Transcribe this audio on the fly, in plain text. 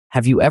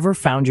Have you ever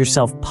found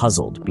yourself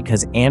puzzled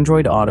because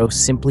Android Auto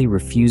simply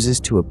refuses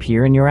to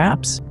appear in your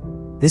apps?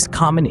 This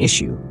common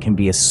issue can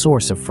be a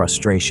source of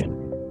frustration.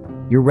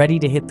 You're ready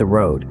to hit the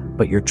road,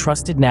 but your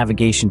trusted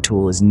navigation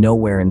tool is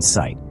nowhere in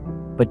sight.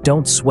 But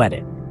don't sweat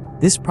it.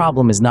 This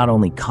problem is not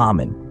only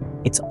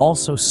common, it's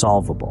also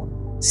solvable.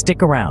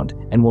 Stick around,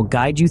 and we'll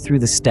guide you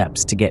through the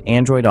steps to get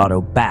Android Auto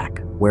back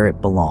where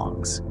it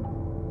belongs.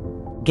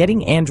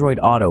 Getting Android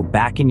Auto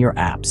back in your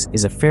apps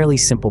is a fairly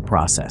simple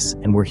process,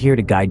 and we're here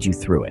to guide you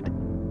through it.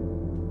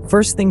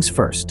 First things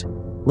first,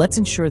 let's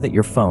ensure that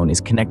your phone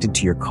is connected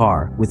to your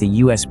car with a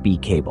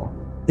USB cable.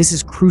 This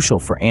is crucial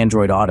for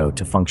Android Auto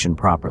to function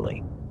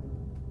properly.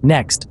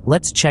 Next,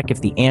 let's check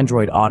if the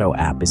Android Auto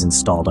app is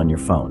installed on your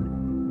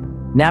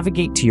phone.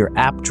 Navigate to your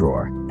app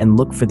drawer and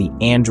look for the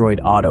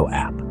Android Auto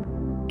app.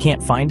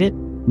 Can't find it?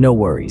 No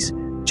worries.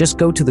 Just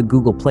go to the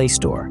Google Play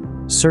Store,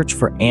 search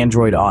for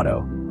Android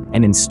Auto,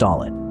 and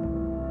install it.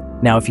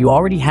 Now, if you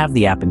already have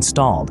the app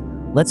installed,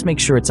 let's make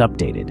sure it's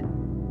updated.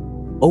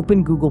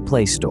 Open Google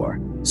Play Store,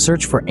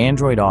 search for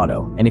Android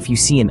Auto, and if you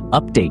see an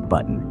Update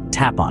button,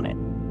 tap on it.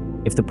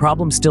 If the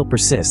problem still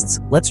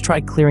persists, let's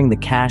try clearing the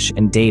cache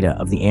and data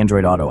of the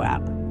Android Auto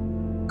app.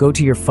 Go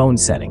to your phone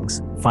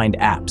settings, find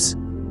Apps,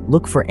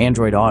 look for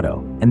Android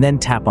Auto, and then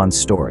tap on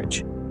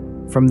Storage.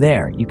 From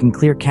there, you can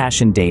clear cache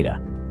and data.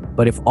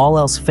 But if all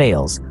else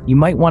fails, you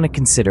might want to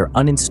consider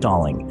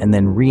uninstalling and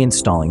then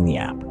reinstalling the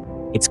app.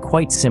 It's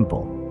quite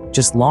simple.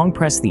 Just long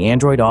press the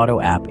Android Auto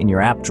app in your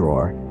app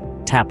drawer,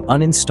 tap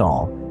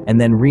Uninstall, and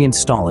then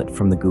reinstall it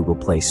from the Google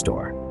Play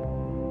Store.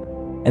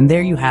 And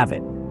there you have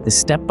it, the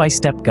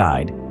step-by-step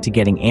guide to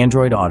getting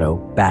Android Auto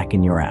back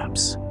in your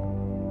apps.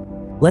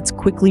 Let's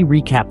quickly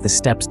recap the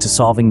steps to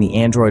solving the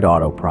Android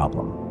Auto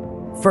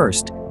problem.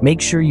 First,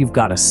 make sure you've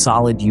got a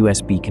solid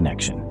USB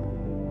connection.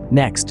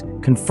 Next,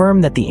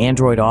 confirm that the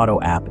Android Auto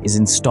app is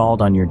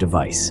installed on your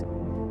device.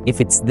 If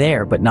it's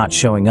there but not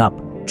showing up,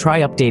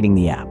 try updating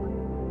the app.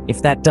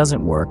 If that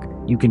doesn't work,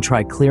 you can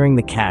try clearing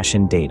the cache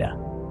and data.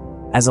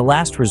 As a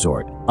last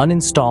resort,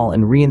 uninstall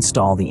and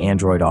reinstall the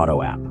Android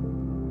Auto app.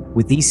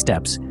 With these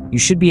steps, you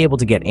should be able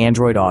to get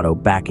Android Auto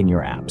back in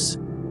your apps.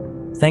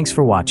 Thanks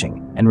for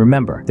watching, and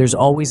remember, there's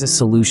always a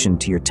solution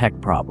to your tech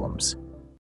problems.